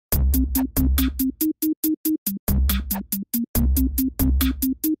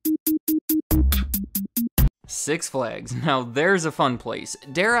Six Flags. Now there's a fun place.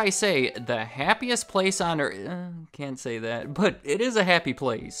 Dare I say, the happiest place on earth. Can't say that, but it is a happy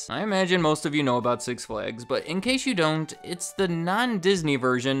place. I imagine most of you know about Six Flags, but in case you don't, it's the non-Disney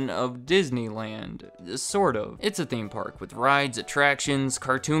version of Disneyland. Sort of. It's a theme park with rides, attractions,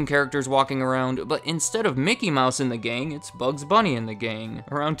 cartoon characters walking around, but instead of Mickey Mouse and the gang, it's Bugs Bunny and the gang.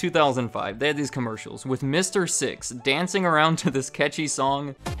 Around 2005, they had these commercials with Mr. Six dancing around to this catchy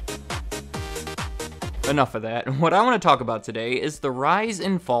song. Enough of that. What I want to talk about today is the rise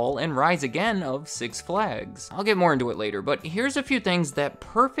and fall and rise again of Six Flags. I'll get more into it later, but here's a few things that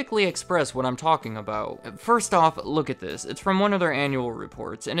perfectly express what I'm talking about. First off, look at this. It's from one of their annual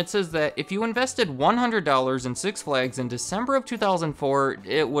reports, and it says that if you invested $100 in Six Flags in December of 2004,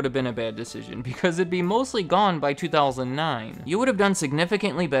 it would have been a bad decision because it'd be mostly gone by 2009. You would have done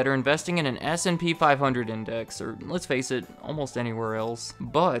significantly better investing in an S&P 500 index, or let's face it, almost anywhere else.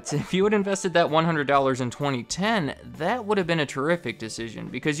 But if you had invested that $100 in 2010, that would have been a terrific decision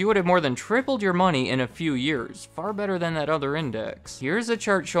because you would have more than tripled your money in a few years, far better than that other index. Here's a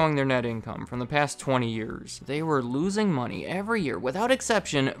chart showing their net income from the past 20 years. They were losing money every year without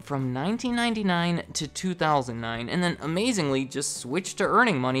exception from 1999 to 2009, and then amazingly just switched to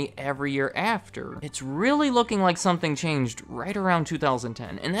earning money every year after. It's really looking like something changed right around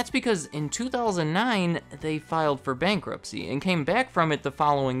 2010, and that's because in 2009 they filed for bankruptcy and came back from it the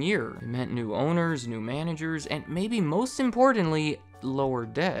following year. It meant new owners, new managers, and maybe most importantly, lower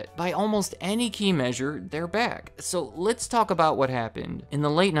debt. By almost any key measure, they're back. So let's talk about what happened. In the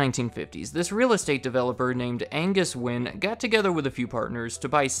late 1950s, this real estate developer named Angus got together with a few partners to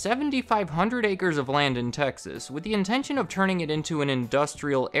buy 7,500 acres of land in Texas with the intention of turning it into an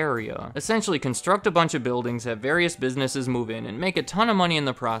industrial area. Essentially construct a bunch of buildings, have various businesses move in, and make a ton of money in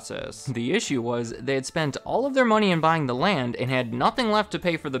the process. The issue was they had spent all of their money in buying the land and had nothing left to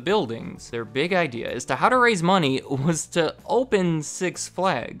pay for the buildings. Their big idea as to how to raise money was to open Six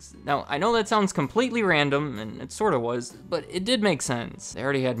Flags. Now, I know that sounds completely random, and it sort of was, but it did make sense. They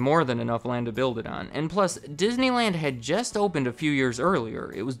already had more than enough land to build it on, and plus, Disneyland had just opened a few years earlier.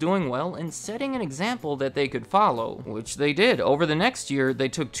 It was doing well and setting an example that they could follow, which they did. Over the next year, they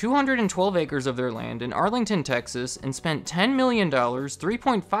took 212 acres of their land in Arlington, Texas, and spent $10 million,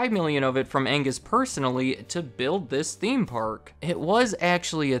 $3.5 million of it from Angus personally, to build this theme park. It was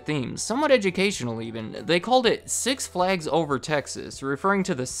actually a theme, somewhat educational even. They called it Six Flags Over Texas, referring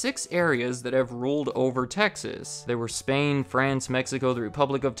to the 6 areas that have ruled over Texas. They were Spain, France, Mexico, the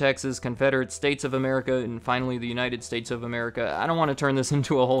Republic of Texas, Confederate States of America, and finally the United States of America. I don't want to turn this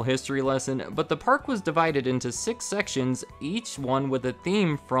into a whole history lesson, but the park was divided into 6 sections, each one with a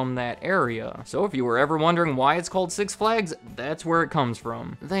theme from that area. So if you were ever wondering why it's called Six Flags, that's where it comes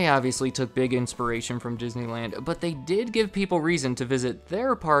from. They obviously took big inspiration from Disneyland, but they did give people reason to visit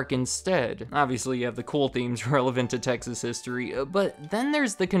their park instead. Obviously you have the cool themes relevant to Texas history, but then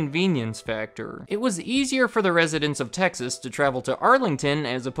there's the convenience factor. It was easier for the residents of Texas to travel to Arlington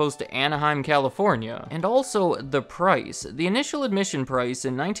as opposed to Anaheim, California. And also the price. The initial admission price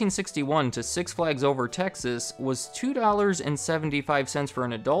in 1961 to Six Flags Over Texas was $2.75 for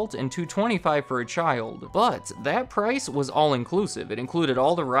an adult and $2.25 for a child. But that price was all inclusive. It included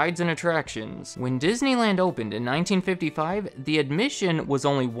all the rides and attractions. When Disneyland opened in 1955, the admission was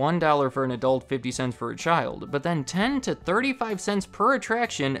only $1 for an adult, 50 cents for a child, but then 10 to 35 cents per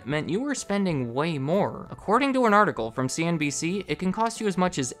attraction meant you were spending way more. According to an article from CNBC, it can cost you as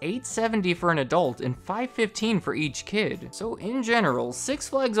much as $8.70 for an adult and $5.15 for each kid. So in general, Six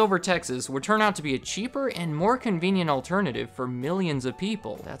Flags Over Texas would turn out to be a cheaper and more convenient alternative for millions of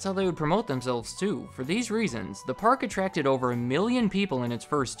people. That's how they would promote themselves too. For these reasons, the park attracted over 1 million people in its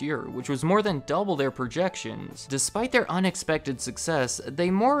first year, which was more than double their projections. Despite their unexpected success, they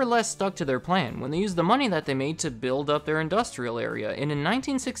more or less stuck to their plan when they used the money that they made to build up their industrial area, and in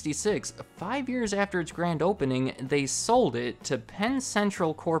 1966, 5 years after its grand opening, they sold it to Penn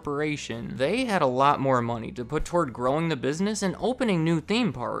Central Corporation. They had a lot more money to put toward growing the business and opening new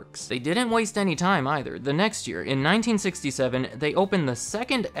theme parks. They didn't waste any time either. The next year, in 1967, they opened the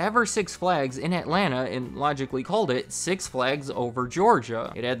second ever Six Flags in Atlanta and logically called it Six Flags Over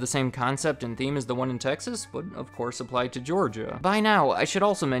Georgia. It had the same concept and theme as the one in Texas, but of course applied to Georgia. By now, I should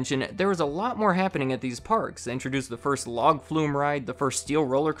also mention, there was a lot more happening at these parks. They introduced the first log flume ride, the first steel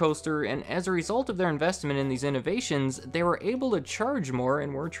roller coaster, and as a result of their investment in these innovations, they were able to charge more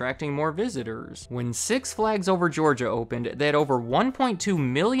and were attracting more visitors. When Six Flags Over Georgia opened, they had over 1.2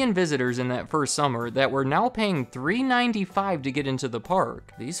 million visitors in that first summer that were now paying $3.95 to get into the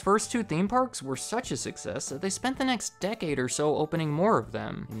park. These first two theme parks were such a success that they spent the next decade or so opening more of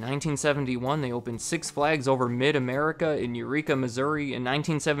them. In 1971, they opened Six Flags Over Mid-America in Eureka, Missouri. In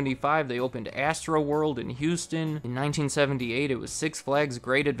 1975, they opened Astro World in Houston. In 1978, it was Six Flags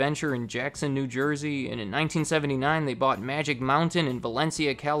Great Adventure in Jackson, New Jersey. And in 1979, they bought Magic Mountain in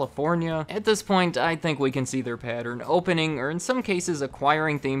Valencia, California. At this point, I think we can see their pattern, opening, or in some cases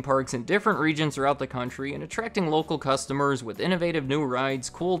acquiring theme parks in different regions throughout the country and attracting local customers with innovative new rides,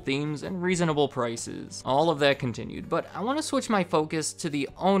 cool themes, and reasonable prices. All of that continued, but I want to switch my focus to the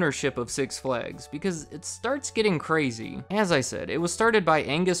ownership of Six Flags, because it starts getting crazy. As I said, it was started by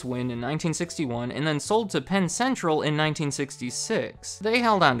Angus in 1961 and then sold to Penn Central in 1966. They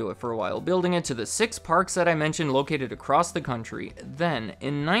held onto it for a while, building it to the 6 parks that I mentioned located across the country. Then,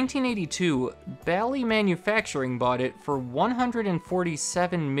 in 1982, Bally Manufacturing bought it for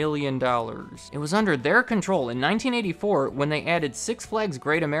 $147 million. It was under their control in 1984 when they added Six Flags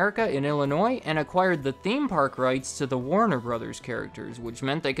Great America in Illinois and acquired the theme park rights to the Warner Brothers characters, which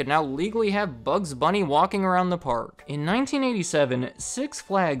meant they could now legally have Bugs Bunny walking around the park. In 1987, Six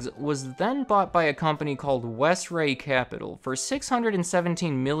Flags was then bought by a company called Westray Capital for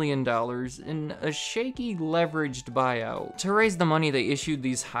 $617 million in a shaky leveraged buyout. To raise the money, they issued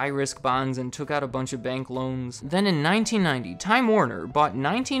these high-risk bonds and took out a bunch of bank loans. Then in 1990, Time Warner bought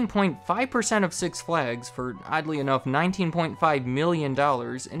 19.5% of Six Flags for, oddly enough, $19.5 million,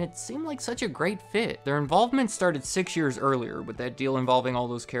 and it seemed like such a great fit. Their involvement started 6 years earlier with that deal involving all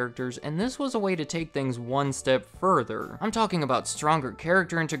those characters, and this was a way to take things one step further. I'm talking about stronger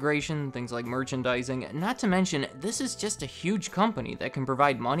character integration, things like merchandising, not to mention, this is just a huge company that can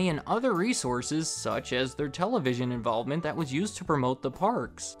provide money and other resources such as their television involvement that was used to promote the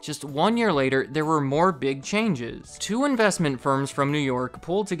parks. Just 1 year later, there were more big changes. 2 investment firms from New York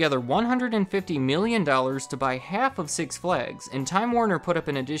pulled together $150 million to buy half of Six Flags, and Time Warner put up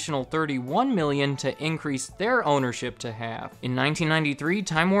an additional $31 million to increase their ownership to half. In 1993,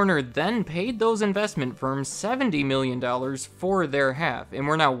 Time Warner then paid those investment firms $70 million for their half, and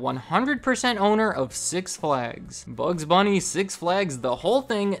we're now 100% owner of Six Flags. Bugs Bunny, Six Flags, the whole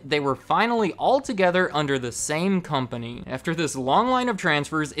thing, they were finally all together under the same company. After this long line of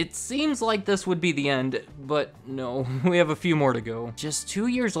transfers, it seems like this would be the end, but no, we have a few more to go. Just 2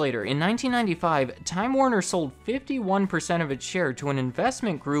 years later, in 1995, Time Warner sold 51% of its share to an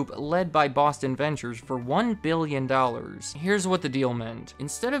investment group led by Boston Ventures for $1 billion. Here's what the deal meant.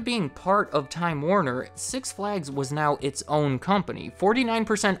 Instead of being part of Time Warner, Six Flags was now its own company,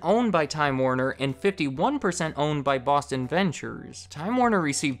 49% owned by Time Warner and 51% owned by Boston Ventures. Time Warner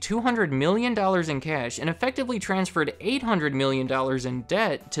received $200 million in cash and effectively transferred $800 million in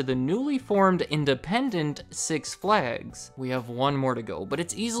debt to the newly formed independent Six Flags. We have one more to go, but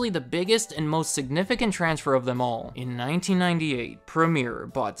it's easily the biggest and most significant transfer of them all. In 1998, Premier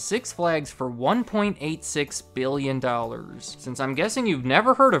bought Six Flags for $1.86 billion. Since I'm guessing you've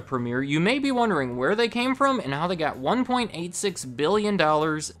never heard of Premier, you may be wondering where they came from and how they got $1.86 billion.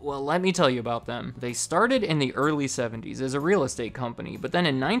 Well, let me tell you about them. They started in the early 70s as a real estate company, but then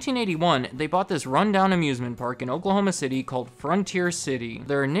in 1981, they bought this rundown amusement park in Oklahoma City called Frontier City.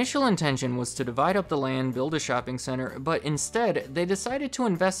 Their initial intention was to divide up the land, build a shopping center, but instead, they decided to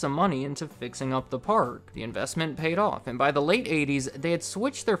invest some money into fixing up the park. The investment paid off, and by the late 80s, they had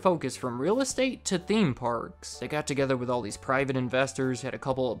switched their focus from real estate to theme parks. They got together with all these private investors, had a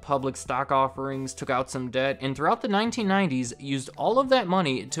couple of public stock offerings, took out some debt, and throughout the 1990s, used all of that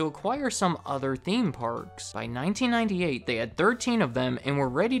money to acquire some other theme parks. By 1998, they had 13 of them and were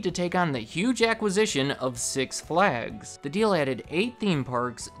ready to take on the huge acquisition of Six Flags. The deal added 8 theme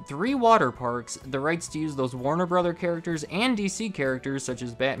parks, 3 water parks, the rights to use those Warner Brother characters and DC characters such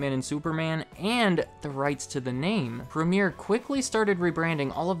as Batman and Superman, and the rights to the name. Premier quickly started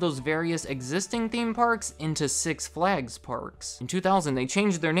rebranding all of those various existing theme parks into Six Flags parks. In 2000, they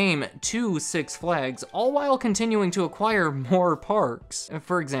changed their name to Six Flags, all while continuing to acquire more parks.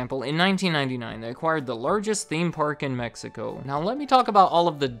 For example, in 1999, they acquired the largest theme park in Mexico. Now let me talk about all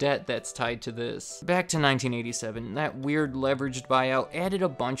of the debt that's tied to this. Back to 1987, that weird leveraged buyout added a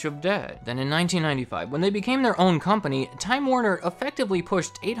bunch of debt. that. Then in 1995, when they became their own company, Time Warner effectively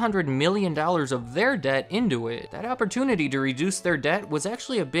pushed $800 million of their debt into it. That opportunity to reduce their debt was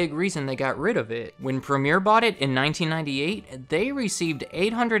actually a big reason they got rid of it. When Premiere bought it in 1998, they received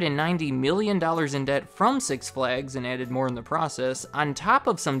 $890 million in debt from Six Flags and added more in the process, on top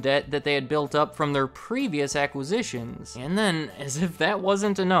of some debt that they had built up from their previous acquisitions. And then, as if that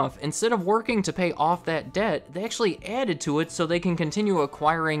wasn't enough, instead of working to pay off that debt, they actually added to it so they can continue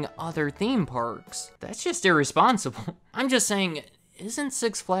acquiring other theme parks. That's just irresponsible. I'm just saying, isn't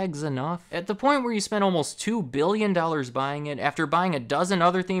Six Flags enough? At the point where you spent almost $2 billion buying it, after buying a dozen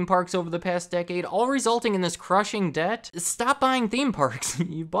other theme parks over the past decade, all resulting in this crushing debt, stop buying theme parks.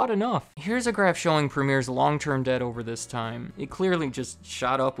 You've bought enough. Here's a graph showing Premiere's long-term debt over this time. It clearly just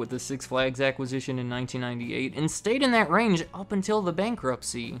shot up with the Six Flags acquisition in 1998 and stayed in that range up until the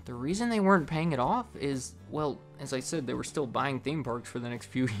bankruptcy. The reason they weren't paying it off is, well, as I said, they were still buying theme parks for the next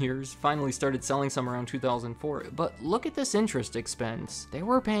few years, finally started selling some around 2004, but look at this interest expense. They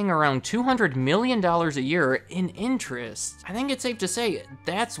were paying around $200 million a year in interest. I think it's safe to say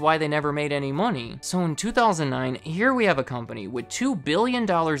that's why they never made any money. So in 2009, here we have a company with $2 billion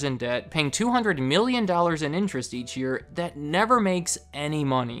in debt, paying $200 million in interest each year that never makes any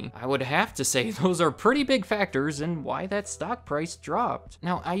money. I would have to say those are pretty big factors in why that stock price dropped.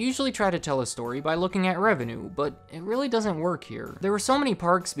 Now, I usually try to tell a story by looking at revenue, but it really doesn't work here. There were so many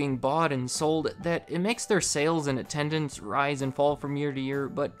parks being bought and sold that it makes their sales and attendance rise and fall from year to year,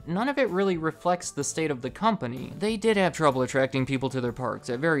 but none of it really reflects the state of the company. They did have trouble attracting people to their parks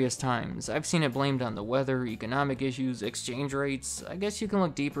at various times. I've seen it blamed on the weather, economic issues, exchange rates. I guess you can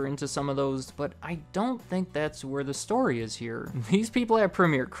look deeper into some of those, but I don't think that's where the story is here. These people at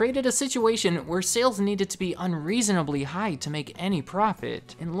Premiere created a situation where sales needed to be unreasonably high to make any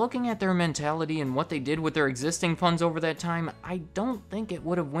profit. And looking at their mentality and what they did with their existing funds over that time, I don't think it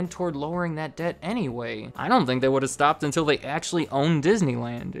would have went toward lowering that debt anyway. I don't think they would have stopped until they actually owned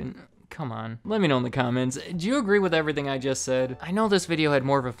Disneyland, and come on. Let me know in the comments. Do you agree with everything I just said? I know this video had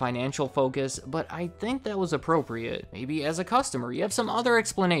more of a financial focus, but I think that was appropriate. Maybe as a customer, you have some other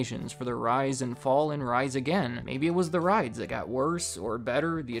explanations for the rise and fall and rise again. Maybe it was the rides that got worse or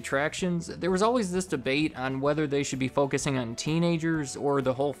better, the attractions. There was always this debate on whether they should be focusing on teenagers or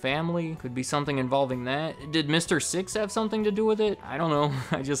the whole family. Could be something involving that. Did Mr. Six have something to do with it? I don't know.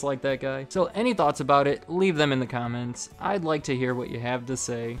 I just like that guy. So any thoughts about it, leave them in the comments. I'd like to hear what you have to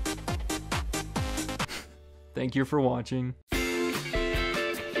say. Thank you for watching.